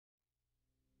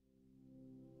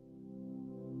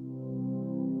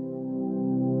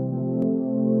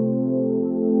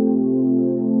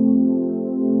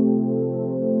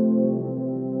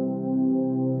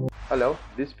Hello,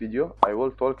 this video I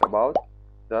will talk about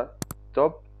the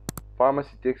top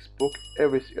pharmacy textbook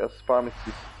every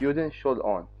pharmacy student should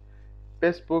own.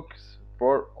 Best books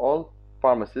for all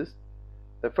pharmacists.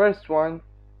 The first one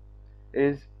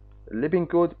is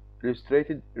Lippincott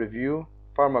Illustrated Review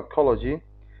Pharmacology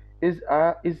is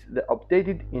the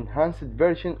updated enhanced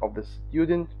version of the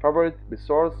student favorite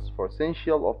resource for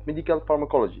essential of medical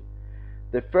pharmacology.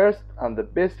 The first and the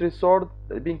best resource,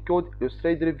 the Lippincott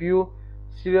Illustrated Review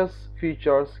series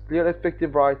features clear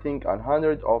effective writing and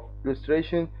hundreds of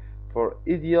illustrations for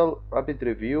ideal rapid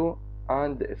review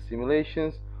and the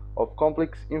assimilations of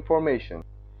complex information.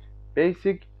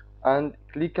 Basic and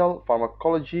Clinical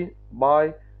Pharmacology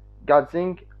by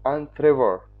Gadzing and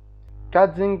Trevor.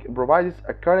 Gadzing provides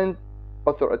a current,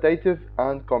 authoritative,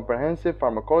 and comprehensive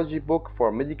pharmacology book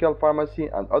for medical pharmacy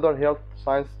and other health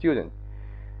science students.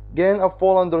 Gain a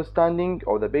full understanding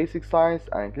of the basic science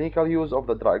and clinical use of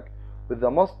the drug with the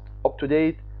most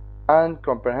up-to-date and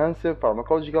comprehensive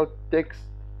pharmacological text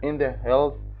in the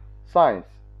health science.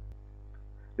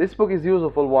 This book is a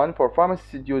useful one for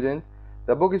pharmacy students.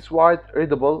 The book is wide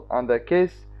readable and the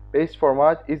case-based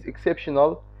format is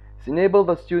exceptional. It enables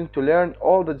the student to learn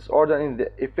all the disorder in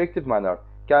the effective manner.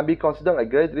 Can be considered a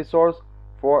great resource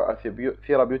for a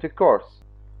therapeutic course.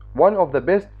 One of the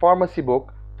best pharmacy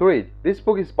books to read. This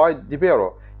book is by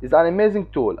DePero. It's an amazing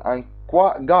tool and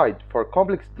guide for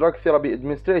complex drug therapy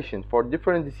administration for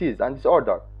different diseases and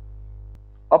disorders.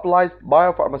 Applied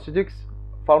Biopharmaceutics,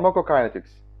 Pharmacokinetics.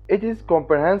 It is a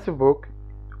comprehensive book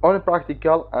on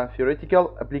practical and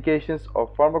theoretical applications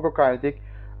of pharmacokinetic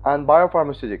and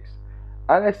biopharmaceutics,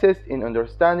 and assists in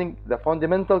understanding the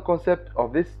fundamental concept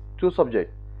of these two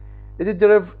subjects. It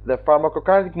derives the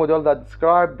pharmacokinetic model that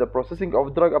describes the processing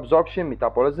of drug absorption,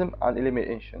 metabolism, and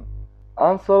elimination.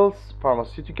 Ansel's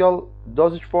pharmaceutical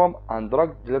dosage form and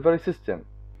drug delivery system.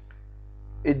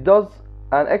 It does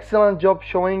an excellent job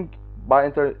showing by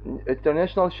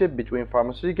internationalship between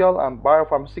pharmaceutical and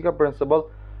biopharmaceutical principles,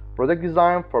 product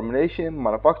design, formulation,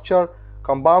 manufacture,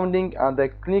 compounding, and the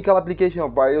clinical application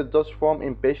of various dosage forms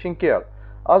in patient care,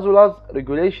 as well as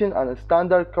regulation and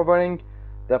standard covering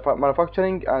the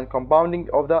manufacturing and compounding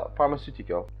of the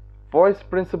pharmaceutical. Foye's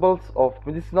principles of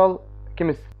medicinal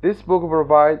chemistry. This book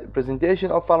provides presentation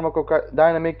of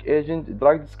pharmacodynamic agent,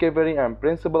 drug discovery, and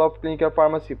principle of clinical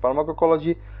pharmacy,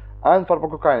 pharmacology, and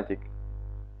pharmacokinetics.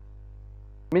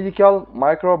 Medical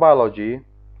microbiology.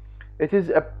 It is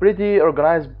a pretty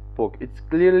organized book. It's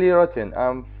clearly written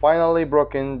and finally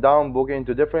broken down book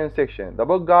into different sections. The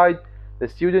book guides the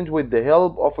student with the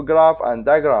help of a graph and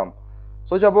diagram.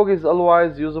 Such a book is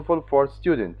always useful for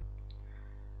students.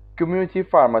 Community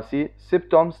pharmacy,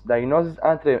 symptoms, diagnosis,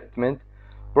 and treatment,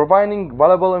 providing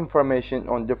valuable information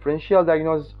on differential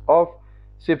diagnosis of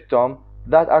symptoms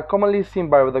that are commonly seen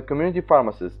by the community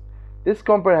pharmacist. This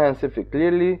comprehensive,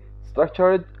 clearly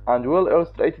structured, and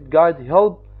well-illustrated guide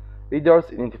helps readers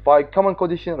identify common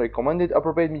conditions, recommended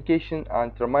appropriate medication,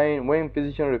 and determine when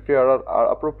physician referrals are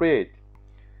appropriate.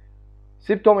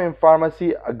 Symptom in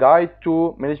Pharmacy, a guide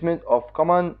to management of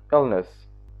common illness.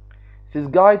 It is a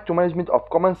guide to management of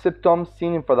common symptoms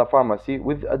seen in the pharmacy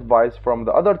with advice from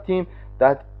the other team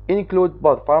that include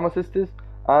both pharmacists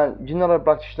and general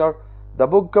practitioners. The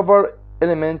book covers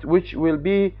elements which will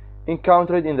be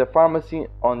encountered in the pharmacy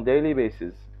on daily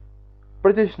basis.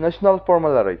 British National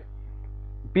Formulary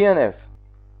 (BNF).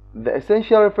 The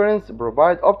essential reference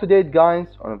provide up-to-date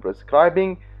guidance on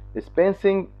prescribing,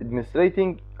 dispensing,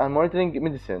 administering, and monitoring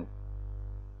medicine.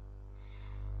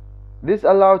 This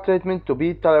allows treatment to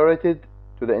be tailored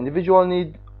to the individual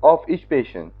need of each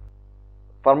patient.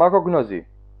 Pharmacognosy.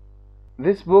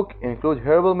 This book includes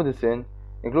herbal medicine,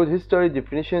 includes history,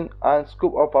 definition, and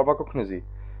scope of pharmacognosy,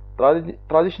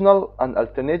 traditional and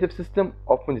alternative system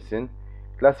of medicine,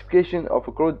 classification of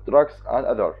crude drugs, and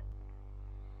others.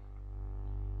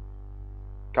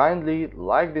 Kindly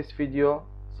like this video,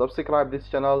 subscribe this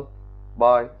channel.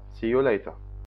 Bye. See you later.